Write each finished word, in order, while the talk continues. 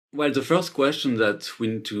Well, the first question that we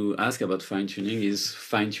need to ask about fine-tuning is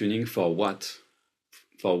fine-tuning for what?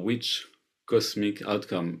 For which cosmic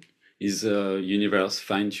outcome is a universe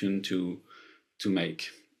fine-tuned to make?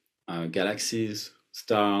 Galaxies,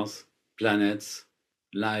 stars, planets,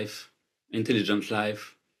 life, intelligent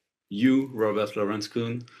life, you, Robert Lawrence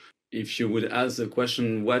Kuhn. If you would ask the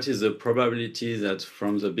question, what is the probability that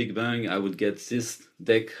from the Big Bang I would get this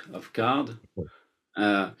deck of cards?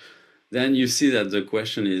 Uh, then you see that the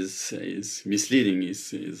question is misleading,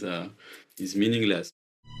 is meaningless.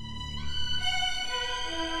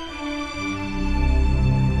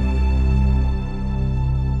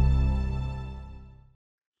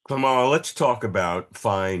 Clement, let's talk about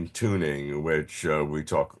fine tuning, which we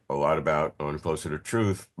talk a lot about on Closer to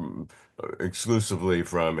Truth, exclusively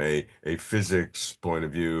from a physics point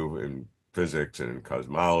of view, in physics and in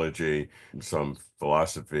cosmology, and some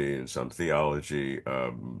philosophy and some theology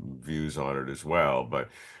views on it as well. But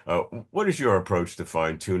what is your approach to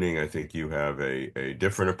fine tuning? I think you have a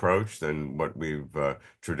different approach than what we've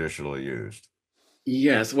traditionally used.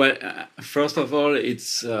 Yes, well, first of all,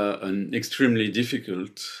 it's an extremely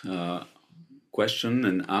difficult question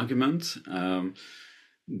and argument.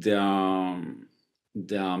 There are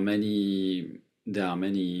there are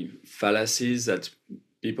many fallacies that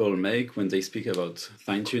people make when they speak about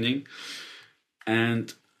fine tuning.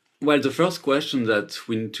 And well, the first question that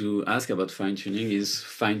we need to ask about fine tuning is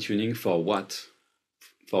fine tuning for what?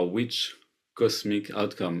 For which cosmic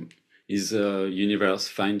outcome is a universe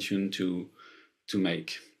fine tuned to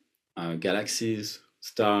make? Galaxies,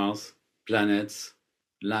 stars, planets,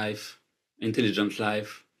 life, intelligent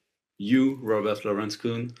life, you, Robert Lawrence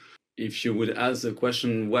Kuhn. If you would ask the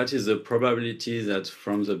question, what is the probability that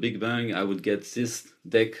from the Big Bang I would get this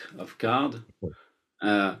deck of cards?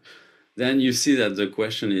 Uh, then you see that the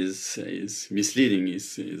question is misleading,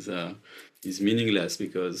 is meaningless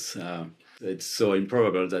because it's so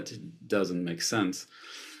improbable that it doesn't make sense.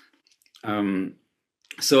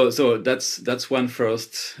 So that's one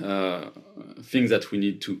first thing that we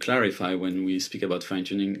need to clarify when we speak about fine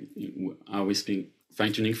tuning. Are we speaking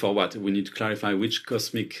fine tuning for what? We need to clarify which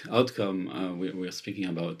cosmic outcome we're speaking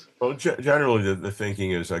about. Well, generally, the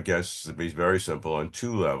thinking is, I guess, to be very simple on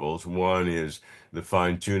two levels. One is the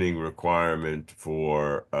fine-tuning requirement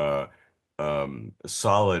for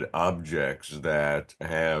solid objects that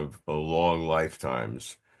have long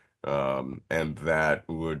lifetimes, and that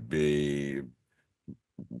would be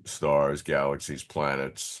stars, galaxies,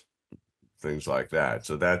 planets, things like that.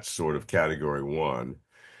 So that's sort of category one.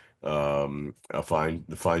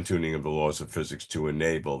 The fine-tuning of the laws of physics to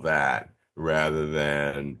enable that rather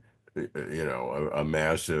than a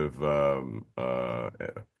massive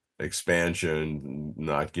expansion,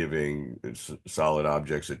 not giving solid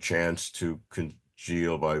objects a chance to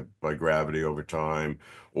congeal by gravity over time,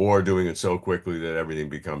 or doing it so quickly that everything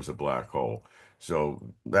becomes a black hole.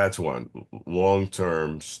 So that's one,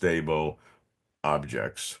 long-term stable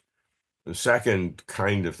objects. The second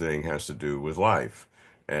kind of thing has to do with life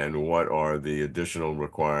and what are the additional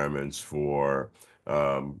requirements for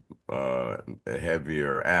um,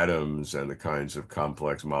 heavier atoms and the kinds of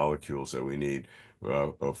complex molecules that we need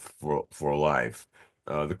for life.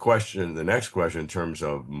 The next question in terms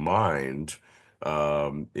of mind,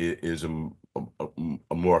 is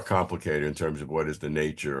a more complicated in terms of what is the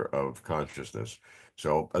nature of consciousness.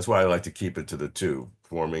 So that's why I like to keep it to the two,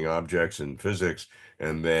 forming objects in physics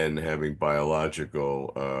and then having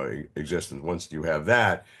biological existence. Once you have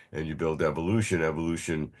that and you build evolution,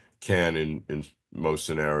 evolution can, in most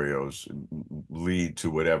scenarios, lead to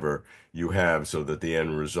whatever you have so that the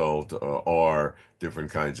end result are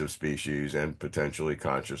different kinds of species and potentially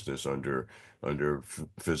consciousness under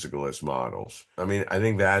physicalist models. I mean, I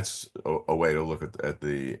think that's a way to look at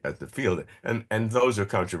the field, and those are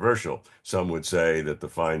controversial. Some would say that the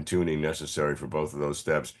fine tuning necessary for both of those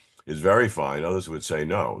steps is very fine. Others would say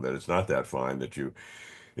no, that it's not that fine, that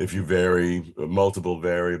if you vary multiple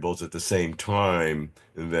variables at the same time,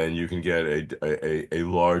 then you can get a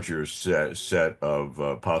larger set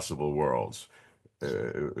of possible worlds.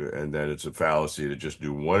 And then it's a fallacy to just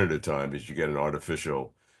do one at a time because you get an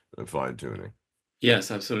artificial fine tuning.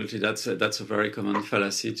 Yes, absolutely. That's a very common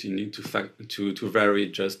fallacy to need to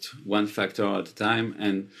vary just one factor at a time,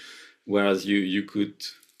 and whereas you could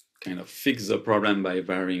kind of fix the problem by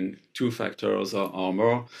varying two factors or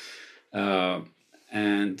more. Uh,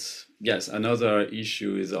 and yes, another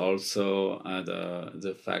issue is also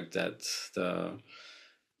the fact that the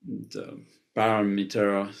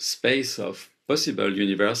parameter space of possible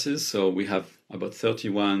universes. So we have about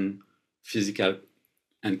 31 physical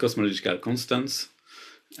and cosmological constants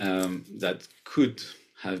that could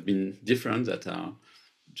have been different, that are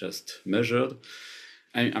just measured.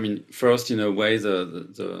 I mean, first, in a way,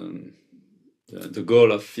 the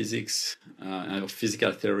goal of physics, of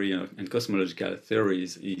physical theory and cosmological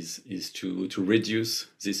theories is to reduce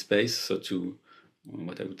this space, so to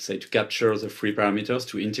what I would say to capture the free parameters,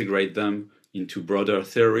 to integrate them into broader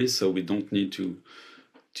theories, so we don't need to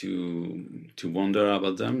wonder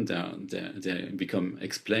about them. They become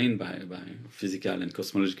explained by physical and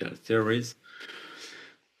cosmological theories.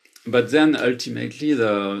 But then ultimately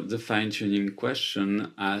the fine-tuning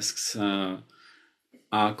question asks, are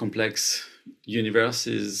complex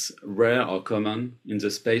universes rare or common in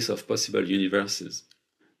the space of possible universes?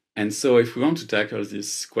 And so if we want to tackle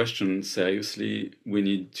this question seriously, we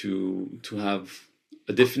need to have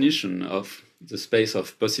a definition of the space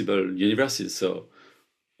of possible universes. So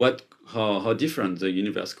how different the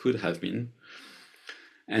universe could have been,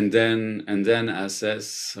 and then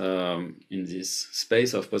assess in this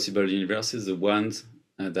space of possible universes the ones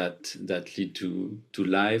that lead to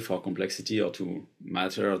life or complexity, or to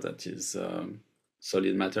matter that is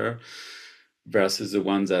solid matter, versus the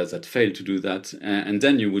ones that fail to do that, and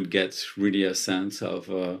then you would get really a sense of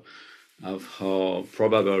how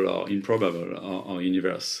probable or improbable our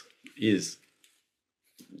universe is.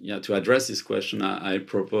 Yeah, to address this question, I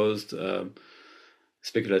proposed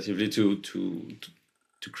speculatively to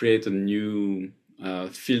create a new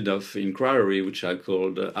field of inquiry, which I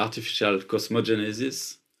called artificial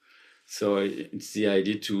cosmogenesis. So it's the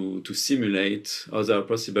idea to simulate other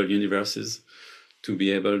possible universes to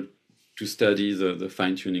be able to study the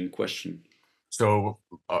fine-tuning question. So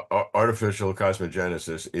artificial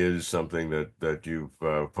cosmogenesis is something that you've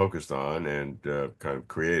focused on and kind of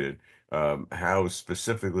created. How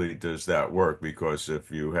specifically does that work? Because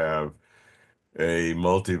if you have a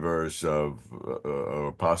multiverse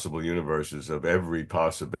of possible universes of every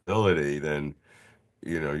possibility, then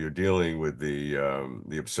you're dealing with the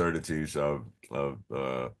absurdities of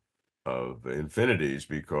infinities,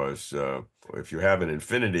 because if you have an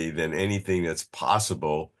infinity, then anything that's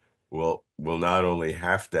possible will not only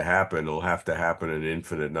have to happen, it'll have to happen an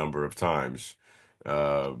infinite number of times,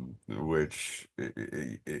 which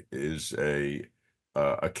is a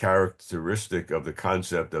characteristic of the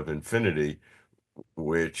concept of infinity,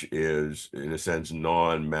 which is in a sense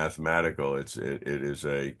non-mathematical. It is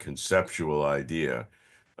a conceptual idea.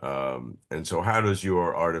 And so how does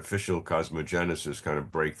your artificial cosmogenesis kind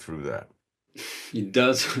of break through that? It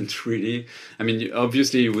doesn't really. I mean,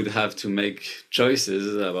 obviously, you would have to make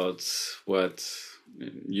choices about what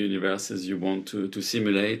universes you want to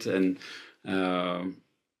simulate, and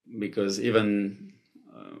because even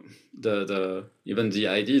even the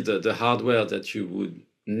idea, the hardware that you would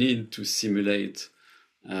need to simulate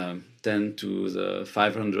 10 to the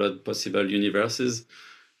 500 possible universes,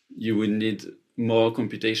 you would need more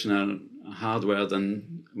computational hardware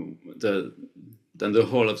than the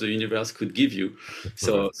whole of the universe could give you.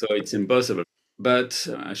 So it's impossible. But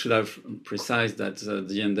I should have precised that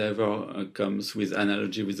the endeavor comes with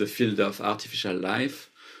analogy with the field of artificial life,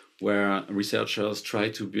 where researchers try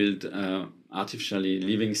to build artificially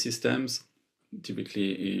living systems,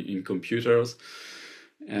 typically in computers.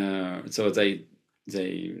 So they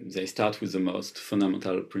start with the most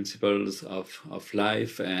fundamental principles of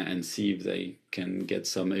life, and see if they can get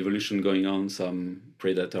some evolution going on, some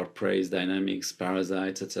predator-prey dynamics,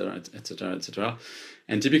 parasites, etc., etc., etc.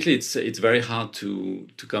 And typically, it's very hard to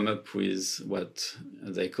come up with what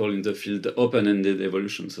they call in the field open-ended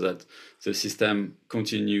evolution, so that the system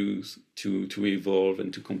continues to evolve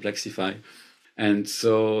and to complexify. And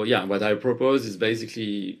so, yeah, what I propose is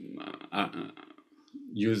basically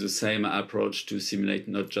use the same approach to simulate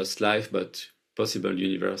not just life, but possible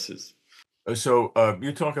universes. So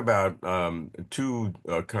you talk about two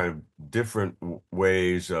kind of different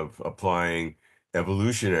ways of applying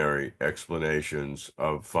evolutionary explanations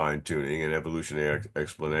of fine tuning, and evolutionary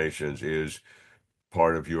explanations is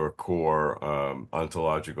part of your core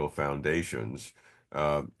ontological foundations.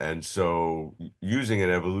 And so using an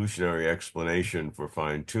evolutionary explanation for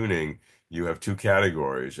fine tuning, you have two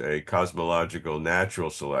categories: a cosmological natural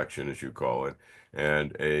selection, as you call it,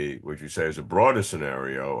 and what you say is a broader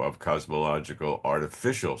scenario of cosmological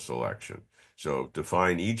artificial selection. So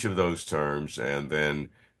define each of those terms, and then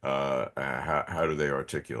how do they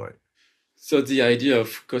articulate? So the idea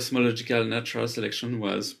of cosmological natural selection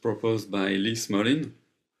was proposed by Lee Smolin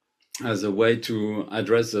as a way to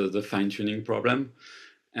address the fine-tuning problem.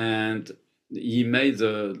 And he made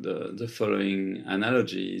the following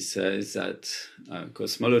analogy. He says that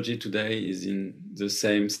cosmology today is in the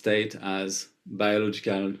same state as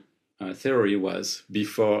biological theory was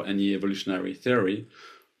before any evolutionary theory,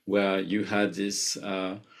 where you had this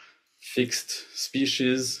fixed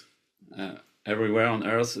species everywhere on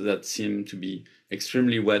Earth that seem to be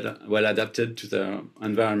extremely well adapted to their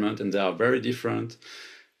environment, and they are very different.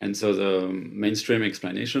 And so the mainstream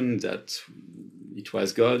explanation that it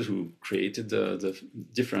was God who created the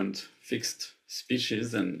different fixed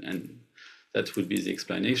species, and that would be the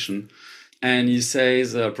explanation. And he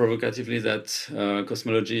says provocatively that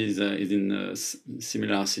cosmology is in a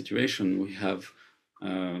similar situation. We have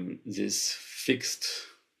these fixed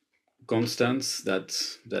constants that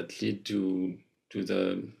lead to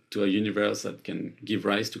a universe that can give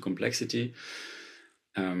rise to complexity.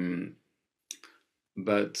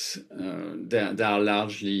 But they are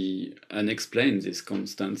largely unexplained, these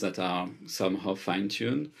constants that are somehow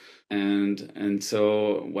fine-tuned. And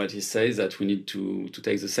so what he says that we need to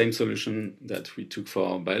take the same solution that we took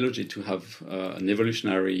for biology, to have an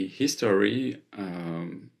evolutionary history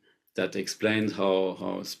that explains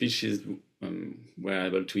how species were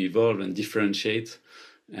able to evolve and differentiate.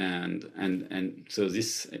 And so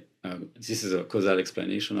this is a causal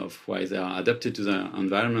explanation of why they are adapted to the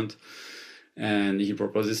environment. And he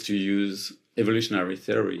proposes to use evolutionary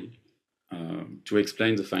theory to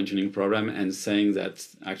explain the fine-tuning problem, and saying that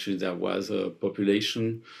actually there was a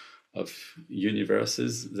population of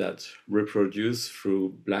universes that reproduce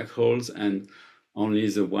through black holes, and only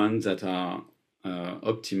the ones that are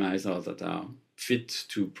optimized or that are fit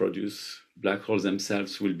to produce black holes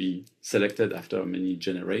themselves will be selected after many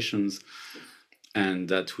generations. And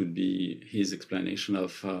that would be his explanation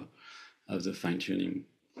of the fine-tuning.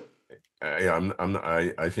 Yeah,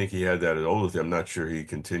 I think he had that at Oldham. I'm not sure he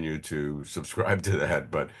continued to subscribe to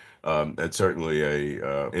that, but that's certainly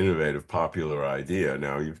a innovative, popular idea.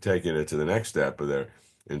 Now you've taken it to the next step there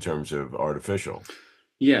in terms of artificial.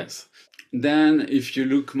 Yes. Then, if you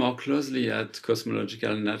look more closely at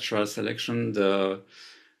cosmological natural selection,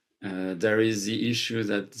 there is the issue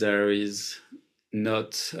that there is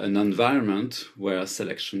not an environment where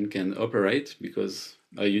selection can operate, because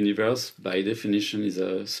a universe, by definition, is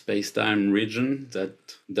a space-time region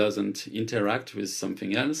that doesn't interact with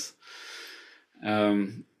something else.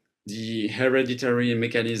 The hereditary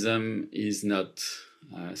mechanism is not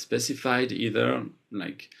specified either.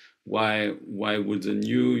 Like, why would the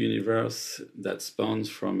new universe that spawns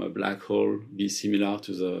from a black hole be similar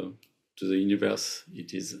to the universe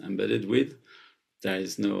it is embedded with? There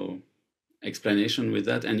is no explanation with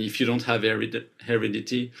that. And if you don't have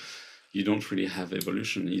heredity, you don't really have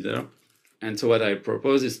evolution either. And so what I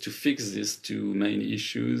propose is to fix these two main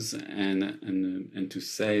issues, and to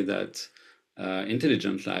say that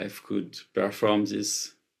intelligent life could perform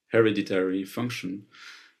this hereditary function,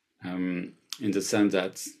 in the sense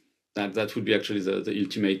that would be actually the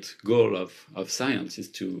ultimate goal of science, is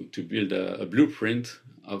to build a blueprint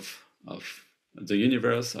of the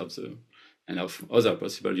universe, and of other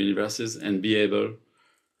possible universes, and be able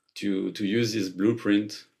to use this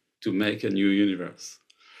blueprint to make a new universe.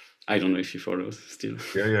 I don't know if you follow still.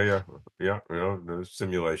 Yeah. You know, the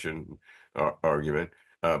simulation argument,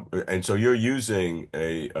 and so you're using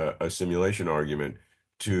a simulation argument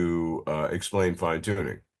to explain fine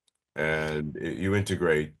tuning, and you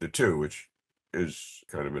integrate the two, which is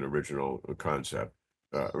kind of an original concept,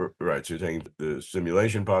 right? So you're taking the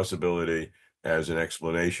simulation possibility as an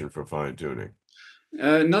explanation for fine tuning.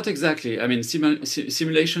 Not exactly. I mean,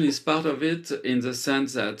 simulation is part of it, in the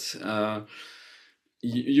sense that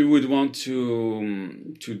you would want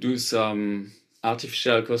to do some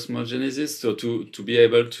artificial cosmogenesis, so to be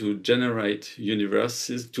able to generate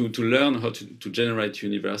universes, to learn how to generate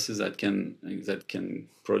universes that can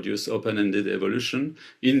produce open-ended evolution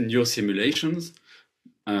in your simulations,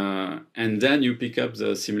 and then you pick up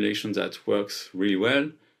the simulation that works really well,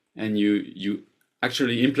 and you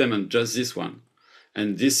actually implement just this one.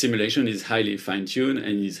 And this simulation is highly fine-tuned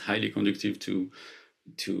and is highly conducive to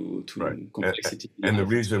Right. complexity. And the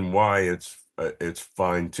reason why it's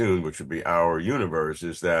fine-tuned, which would be our universe,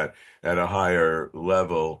 is that at a higher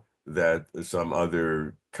level that some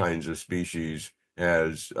other kinds of species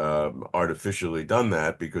has artificially done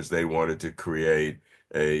that because they wanted to create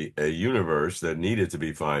a universe that needed to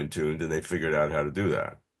be fine-tuned, and they figured out how to do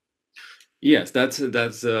that. Yes, that's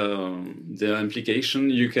the implication.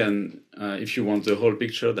 You can, if you want the whole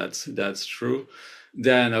picture, that's true.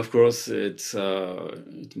 Then, of course, it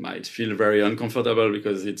might feel very uncomfortable,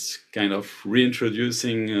 because it's kind of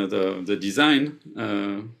reintroducing the design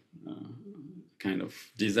kind of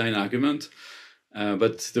design argument.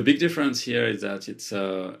 But the big difference here is that it's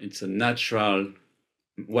a natural,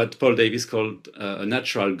 what Paul Davies called a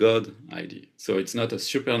natural God idea. So it's not a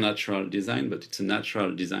supernatural design, but it's a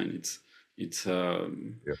natural design. It's Yeah.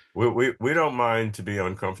 We don't mind to be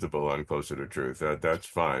uncomfortable on Closer to Truth. That's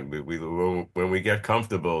fine. When we get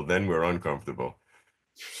comfortable, then we're uncomfortable.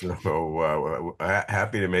 So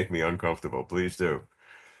happy to make me uncomfortable. Please do.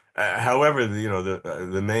 However,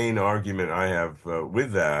 the main argument I have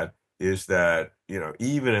with that is that,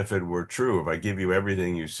 even if it were true, if I give you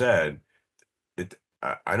everything you said,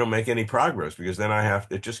 I don't make any progress, because then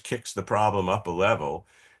it just kicks the problem up a level,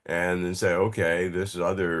 and then say, okay, this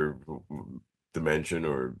other dimension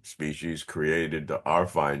or species created our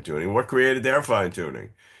fine tuning. What created their fine tuning?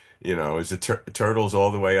 Is the turtles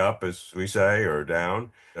all the way up, as we say, or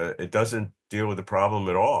down? It doesn't deal with the problem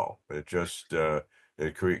at all. It just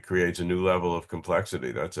creates a new level of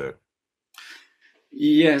complexity. That's it.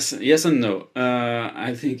 yes and no.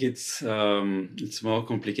 I think it's more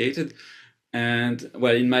complicated. And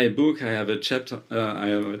well, in my book, I have a chapter. I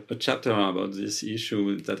have a chapter about this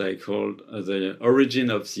issue that I called the origin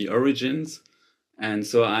of the origins. And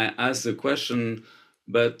so I asked the question: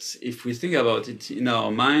 but if we think about it in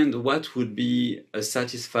our mind, what would be a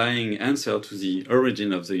satisfying answer to the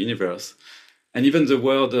origin of the universe? And even the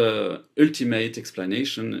word ultimate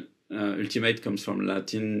explanation, ultimate comes from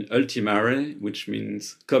Latin ultimare, which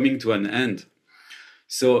means coming to an end.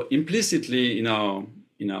 So implicitly in our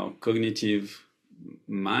cognitive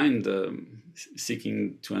mind,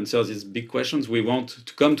 seeking to answer these big questions, we want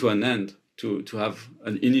to come to an end, to have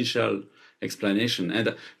an initial explanation.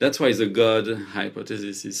 And that's why the God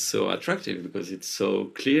hypothesis is so attractive, because it's so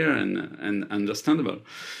clear and understandable.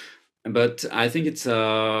 But I think it's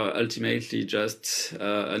ultimately just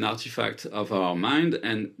an artifact of our mind,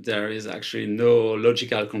 and there is actually no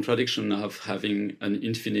logical contradiction of having an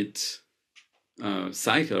infinite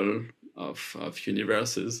cycle of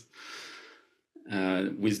universes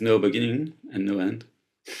with no beginning and no end.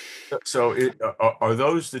 So are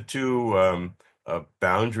those the two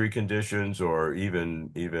boundary conditions, or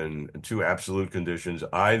even two absolute conditions?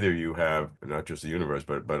 Either you have not just the universe,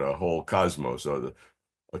 but a whole cosmos, or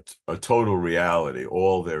a total reality,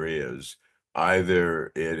 all there is.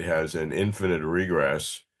 Either it has an infinite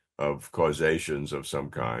regress of causations of some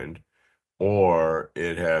kind, or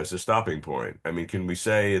it has a stopping point. I mean, can we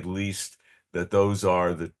say at least that those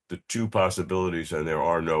are the two possibilities and there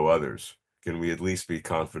are no others? Can we at least be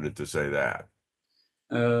confident to say that?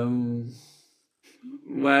 Um,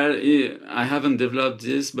 well, I haven't developed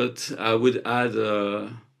this, but I would add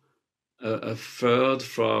a third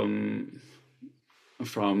from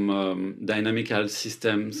dynamical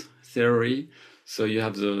systems theory. So you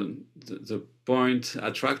have the point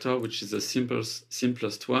attractor, which is the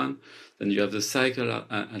simplest one. Then you have the cycle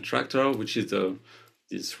attractor, which is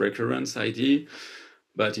this recurrence idea.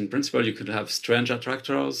 But in principle, you could have strange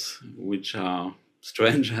attractors, which are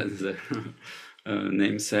strange, as the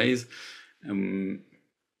name says,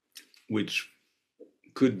 which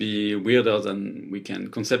could be weirder than we can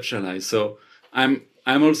conceptualize. So I'm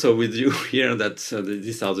also with you here that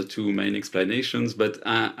these are the two main explanations, but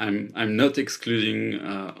I'm not excluding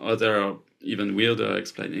other even weirder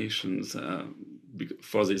explanations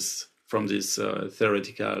for this from this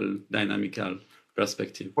theoretical dynamical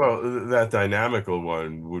perspective. Well, that dynamical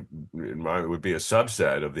one would be a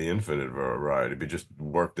subset of the infinite variety. It'd be just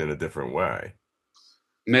worked in a different way.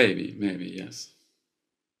 Maybe yes.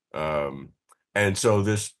 Um, and so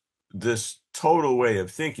this total way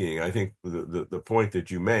of thinking, I think the point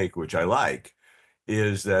that you make, which I like,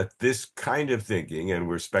 is that this kind of thinking, and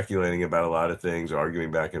we're speculating about a lot of things,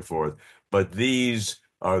 arguing back and forth, but these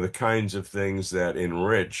are the kinds of things that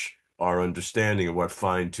enrich our understanding of what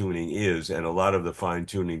fine tuning is. And a lot of the fine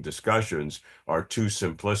tuning discussions are too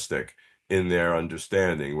simplistic in their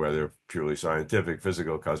understanding, whether purely scientific,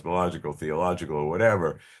 physical, cosmological, theological, or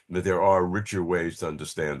whatever, that there are richer ways to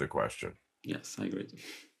understand the question. Yes, I agree.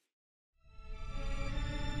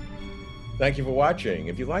 Thank you for watching.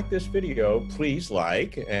 If you like this video, please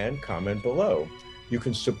like and comment below. You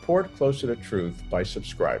can support Closer to Truth by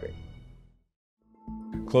subscribing.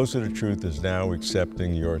 Closer to Truth is now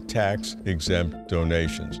accepting your tax-exempt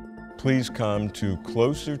donations. Please come to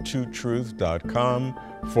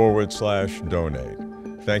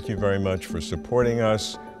closertotruth.com/donate. Thank you very much for supporting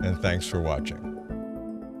us, and thanks for watching.